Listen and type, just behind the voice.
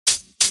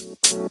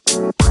Hey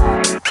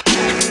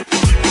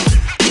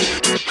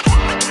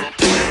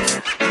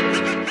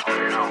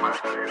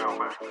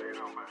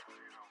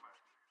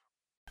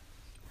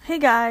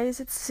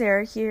guys, it's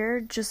Sarah here.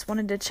 Just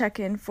wanted to check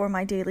in for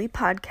my daily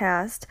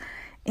podcast.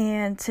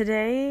 And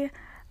today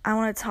I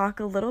want to talk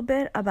a little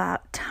bit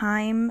about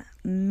time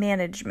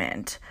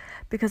management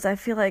because I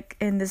feel like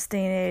in this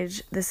day and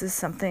age, this is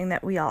something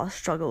that we all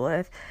struggle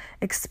with,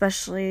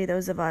 especially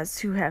those of us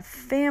who have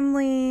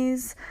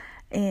families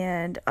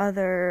and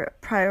other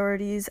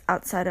priorities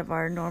outside of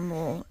our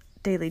normal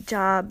daily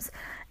jobs.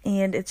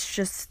 And it's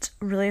just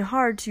really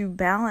hard to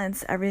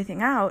balance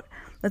everything out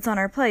that's on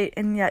our plate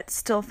and yet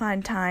still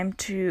find time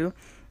to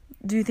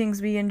do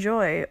things we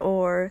enjoy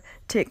or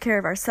take care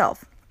of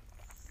ourselves.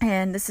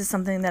 And this is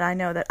something that I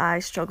know that I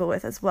struggle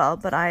with as well,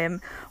 but I am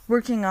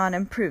working on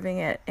improving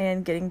it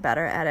and getting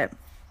better at it.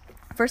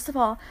 First of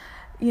all,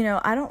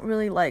 I don't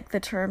really like the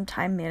term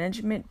time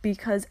management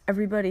because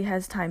everybody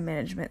has time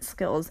management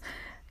skills.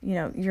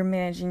 You're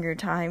managing your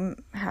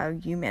time how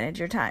you manage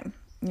your time.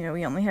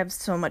 We only have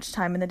so much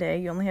time in the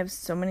day. You only have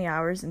so many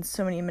hours and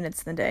so many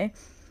minutes in the day.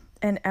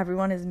 And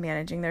everyone is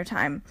managing their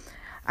time.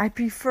 I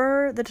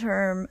prefer the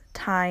term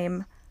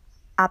time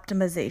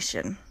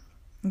optimization,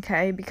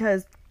 okay?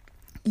 Because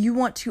you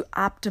want to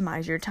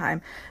optimize your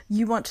time.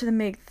 You want to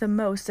make the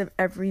most of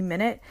every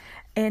minute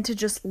and to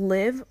just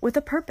live with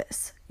a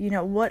purpose.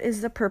 What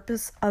is the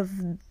purpose of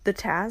the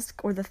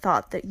task or the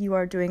thought that you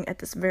are doing at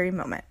this very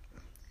moment?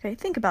 Okay,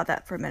 think about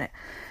that for a minute.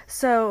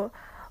 So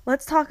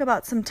let's talk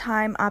about some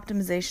time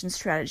optimization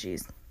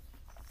strategies.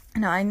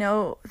 Now, I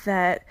know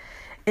that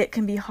it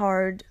can be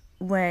hard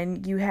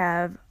when you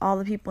have all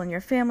the people in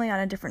your family on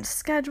a different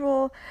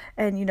schedule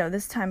and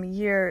this time of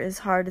year is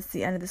hard. It's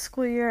the end of the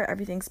school year,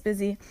 everything's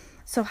busy.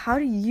 So how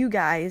do you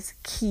guys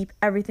keep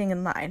everything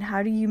in line?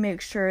 How do you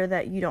make sure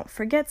that you don't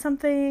forget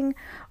something,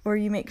 or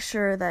you make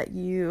sure that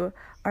you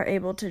are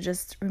able to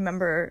just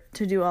remember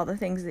to do all the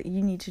things that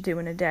you need to do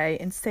in a day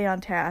and stay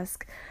on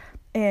task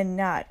and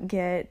not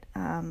get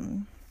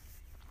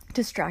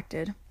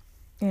distracted?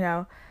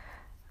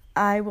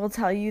 I will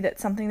tell you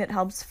that something that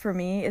helps for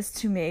me is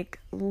to make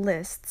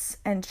lists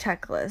and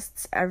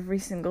checklists every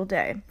single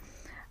day.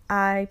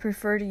 I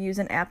prefer to use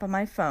an app on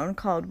my phone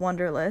called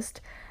Wunderlist,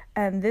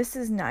 and this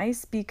is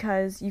nice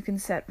because you can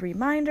set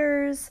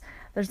reminders.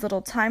 There's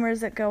little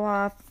timers that go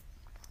off.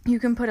 You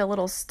can put a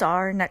little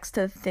star next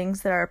to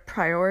things that are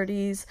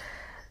priorities.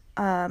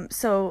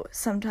 So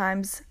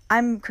sometimes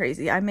I'm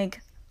crazy. I make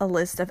a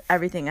list of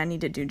everything I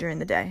need to do during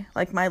the day.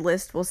 Like my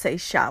list will say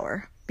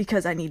shower,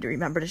 because I need to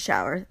remember to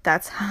shower.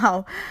 That's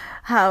how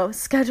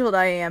scheduled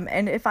I am.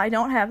 And if I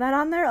don't have that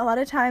on there, a lot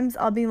of times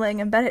I'll be laying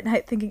in bed at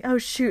night thinking, oh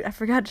shoot, I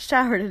forgot to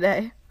shower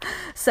today.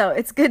 So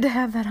it's good to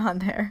have that on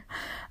there.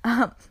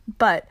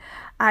 But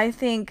I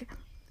think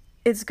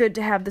it's good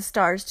to have the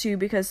stars too,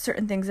 because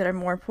certain things that are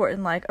more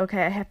important, like,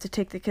 okay, I have to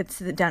take the kids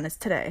to the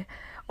dentist today,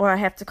 or I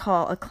have to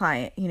call a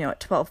client, at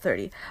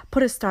 12:30.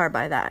 Put a star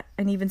by that,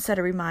 and even set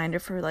a reminder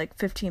for like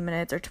 15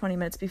 minutes or 20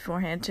 minutes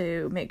beforehand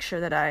to make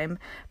sure that I'm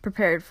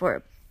prepared for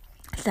it.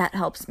 That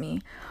helps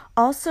me.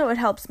 Also, it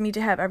helps me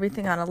to have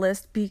everything on a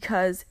list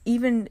because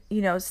even,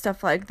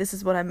 stuff like this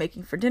is what I'm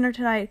making for dinner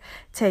tonight,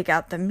 take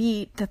out the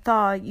meat, the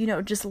thaw,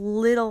 just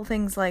little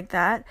things like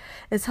that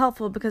is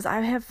helpful because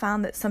I have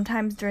found that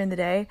sometimes during the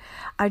day,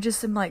 I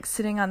just am like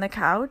sitting on the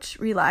couch,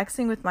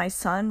 relaxing with my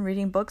son,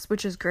 reading books,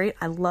 which is great.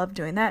 I love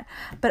doing that.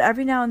 But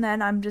every now and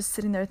then I'm just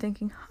sitting there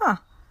thinking, I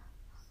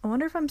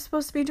wonder if I'm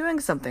supposed to be doing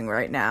something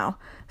right now.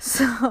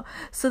 So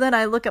then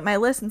I look at my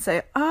list and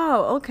say,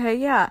 oh, okay,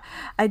 yeah,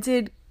 I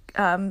did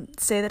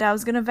say that I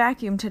was going to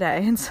vacuum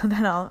today. And so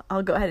then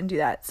I'll go ahead and do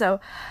that. So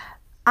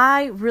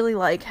I really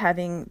like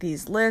having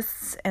these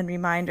lists and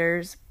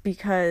reminders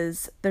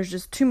because there's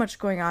just too much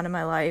going on in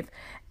my life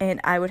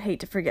and I would hate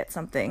to forget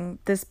something.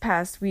 This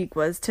past week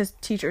was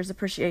Teachers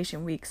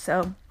Appreciation Week.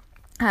 So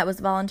I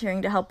was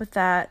volunteering to help with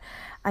that.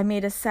 I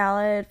made a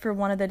salad for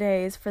one of the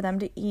days for them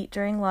to eat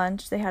during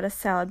lunch. They had a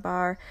salad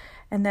bar.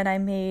 And then I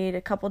made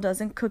a couple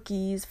dozen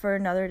cookies for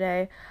another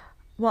day.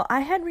 Well, I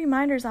had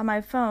reminders on my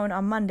phone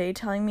on Monday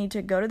telling me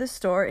to go to the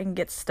store and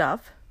get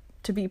stuff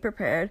to be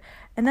prepared.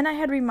 And then I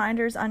had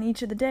reminders on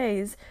each of the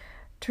days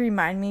to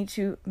remind me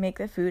to make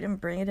the food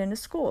and bring it into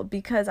school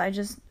because I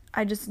just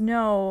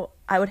know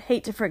I would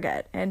hate to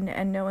forget.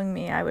 And knowing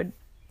me, I would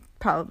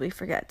probably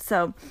forget.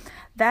 So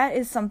that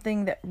is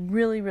something that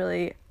really,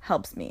 really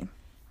helps me.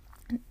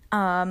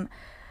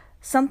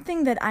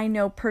 Something that I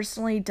know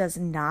personally does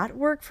not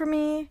work for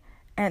me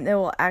and it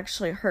will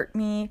actually hurt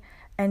me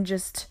and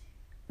just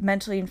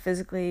mentally and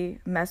physically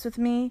mess with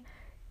me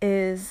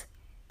is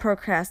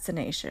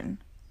procrastination.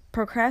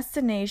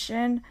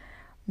 Procrastination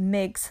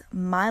makes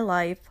my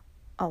life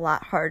a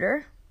lot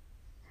harder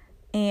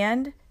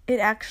and it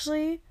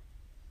actually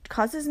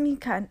causes me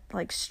kind of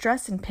like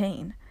stress and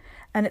pain.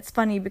 And it's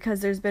funny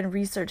because there's been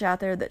research out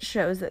there that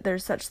shows that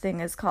there's such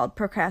thing as called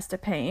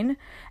procrastinating.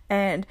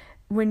 And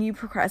when you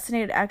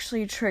procrastinate, it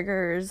actually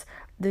triggers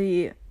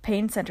the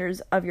pain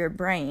centers of your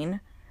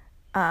brain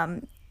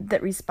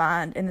that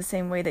respond in the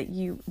same way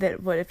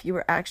that would if you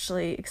were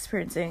actually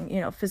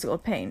experiencing, physical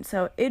pain.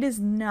 So it is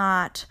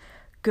not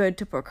good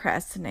to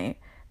procrastinate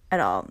at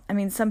all. I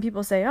mean, some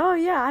people say, oh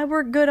yeah, I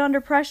work good under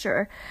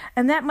pressure.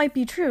 And that might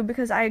be true,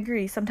 because I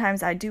agree.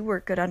 Sometimes I do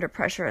work good under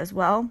pressure as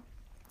well.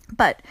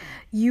 But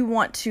you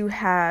want to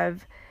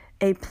have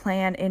a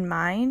plan in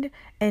mind,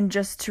 and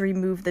just to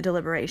remove the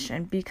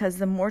deliberation, because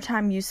the more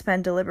time you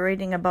spend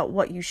deliberating about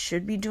what you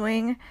should be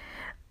doing,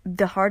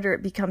 the harder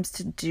it becomes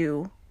to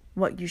do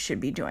what you should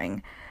be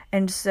doing.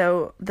 And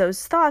so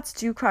those thoughts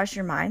do cross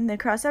your mind. They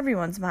cross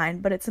everyone's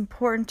mind, but it's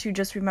important to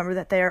just remember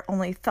that they are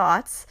only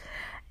thoughts,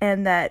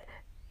 and that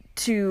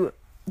you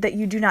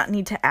do not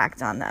need to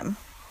act on them.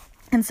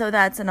 And so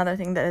that's another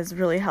thing that has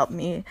really helped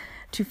me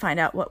to find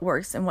out what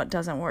works and what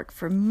doesn't work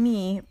for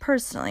me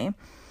personally.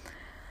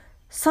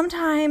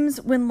 Sometimes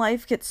when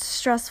life gets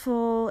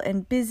stressful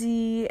and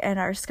busy and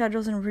our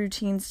schedules and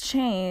routines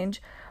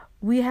change,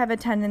 we have a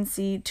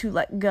tendency to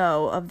let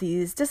go of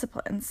these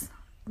disciplines.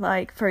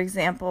 Like, for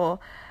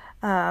example,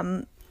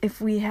 if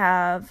we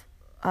have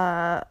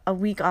a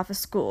week off of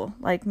school,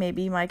 like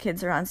maybe my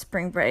kids are on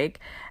spring break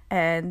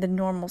and the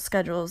normal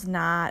schedule is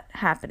not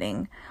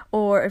happening,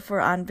 or if we're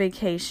on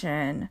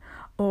vacation,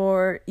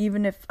 or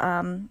even if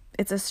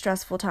it's a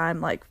stressful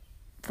time, like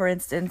for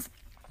instance,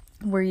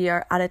 we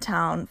are out of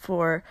town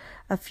for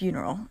a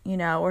funeral,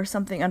 or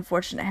something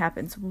unfortunate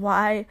happens.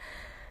 Why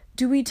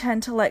do we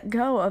tend to let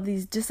go of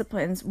these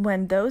disciplines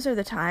when those are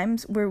the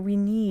times where we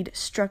need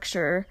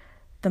structure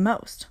the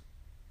most?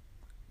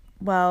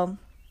 Well,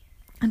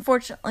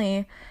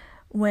 unfortunately,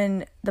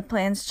 when the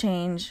plans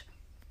change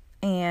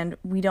and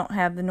we don't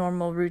have the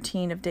normal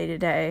routine of day to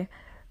day,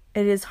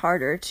 it is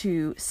harder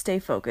to stay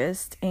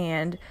focused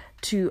and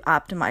to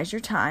optimize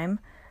your time,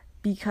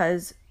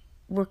 because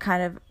we're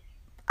kind of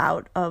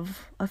out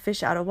of a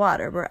fish out of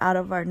water. We're out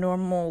of our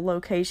normal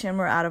location.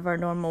 We're out of our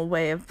normal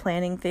way of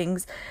planning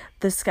things.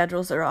 The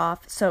schedules are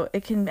off. So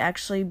it can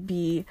actually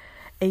be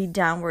a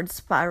downward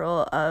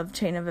spiral of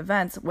chain of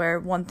events where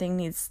one thing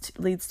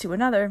leads to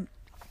another.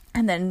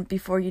 And then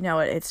before you know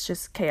it, it's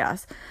just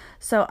chaos.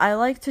 So I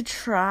like to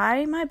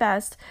try my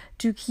best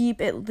to keep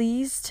at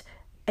least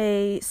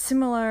a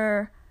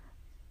similar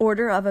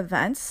order of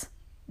events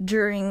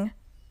during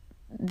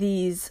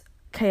these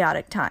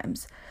chaotic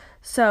times.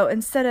 So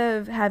instead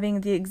of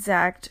having the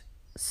exact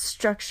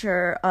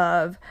structure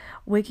of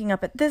waking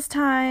up at this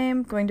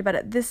time, going to bed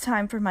at this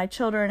time for my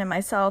children and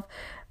myself,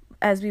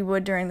 as we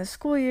would during the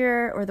school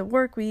year or the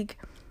work week,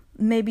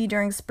 maybe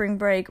during spring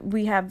break,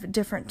 we have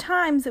different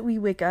times that we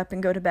wake up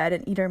and go to bed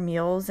and eat our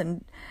meals,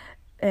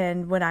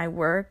 and when I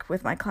work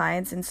with my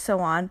clients and so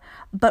on,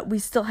 but we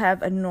still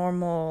have a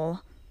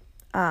normal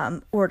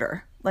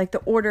order. Like the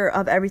order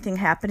of everything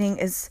happening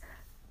is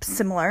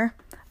similar,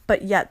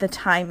 but yet the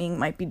timing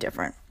might be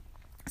different.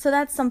 So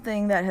that's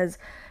something that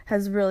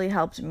has really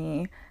helped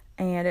me,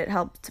 and it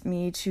helped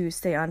me to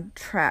stay on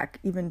track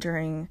even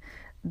during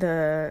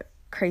the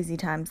crazy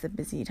times, the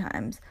busy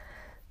times.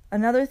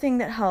 Another thing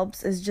that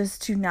helps is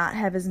just to not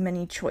have as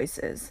many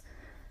choices.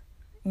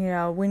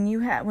 When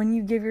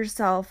you give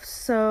yourself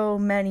so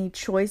many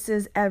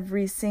choices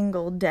every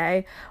single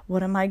day,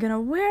 what am I going to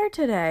wear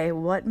today?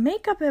 What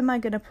makeup am I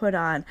going to put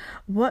on?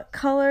 What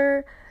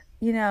color,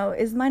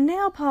 is my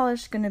nail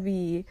polish going to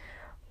be?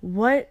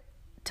 What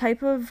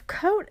type of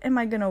coat am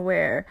I going to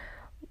wear?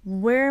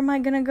 Where am I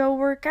going to go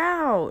work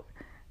out?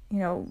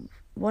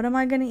 What am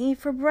I going to eat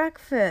for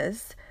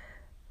breakfast?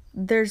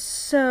 There's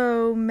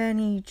so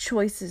many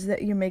choices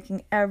that you're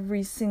making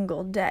every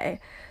single day.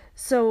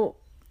 So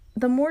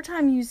the more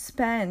time you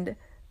spend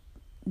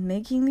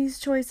making these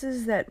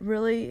choices that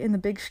really, in the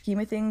big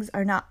scheme of things,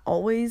 are not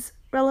always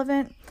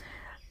relevant,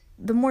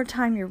 the more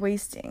time you're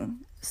wasting.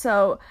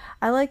 So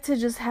I like to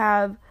just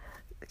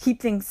keep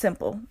things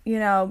simple.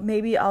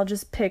 Maybe I'll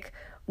just pick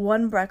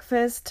one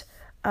breakfast,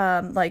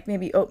 like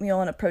maybe oatmeal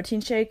and a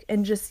protein shake,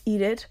 and just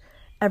eat it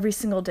every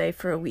single day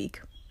for a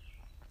week.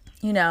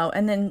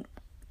 And then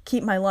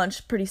keep my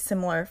lunch pretty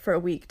similar for a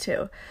week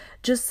too,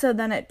 just so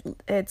then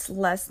it's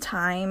less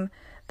time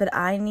that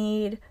I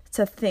need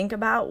to think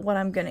about what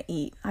I'm going to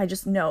eat. I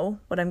just know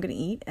what I'm going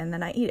to eat and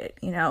then I eat it.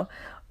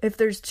 If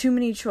there's too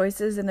many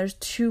choices and there's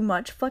too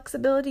much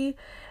flexibility,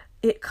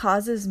 it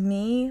causes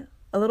me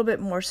a little bit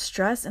more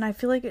stress, and I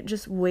feel like it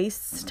just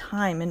wastes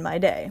time in my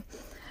day.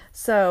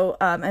 So,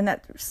 and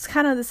that's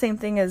kind of the same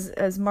thing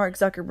as Mark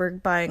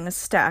Zuckerberg buying a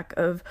stack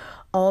of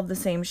all of the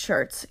same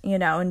shirts,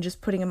 and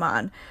just putting them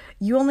on.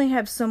 You only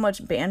have so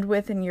much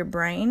bandwidth in your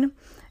brain,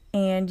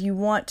 and you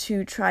want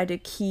to try to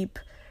keep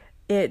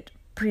it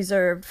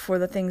preserved for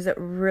the things that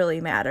really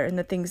matter and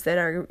the things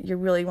that you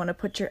really want to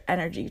put your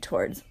energy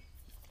towards.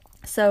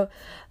 So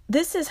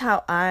this is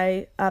how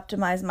I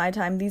optimize my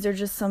time. These are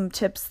just some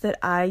tips that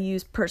I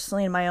use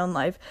personally in my own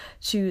life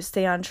to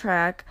stay on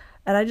track.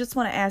 And I just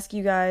want to ask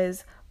you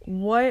guys,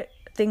 what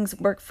things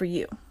work for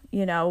you?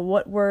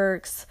 What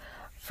works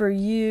for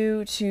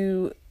you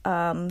to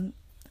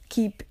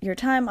keep your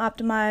time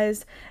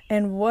optimized,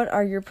 and what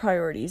are your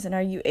priorities? And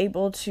are you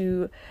able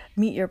to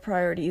meet your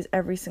priorities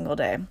every single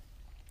day?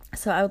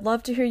 So I would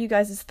love to hear you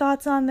guys'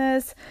 thoughts on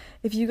this.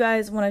 If you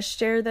guys want to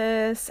share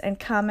this and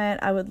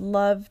comment, I would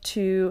love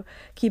to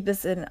keep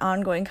this an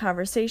ongoing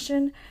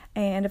conversation.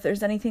 And if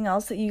there's anything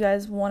else that you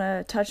guys want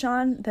to touch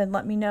on, then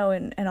let me know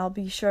and I'll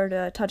be sure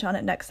to touch on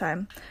it next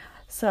time.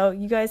 So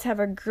you guys have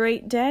a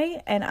great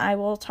day, and I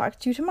will talk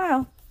to you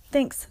tomorrow.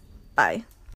 Thanks. Bye.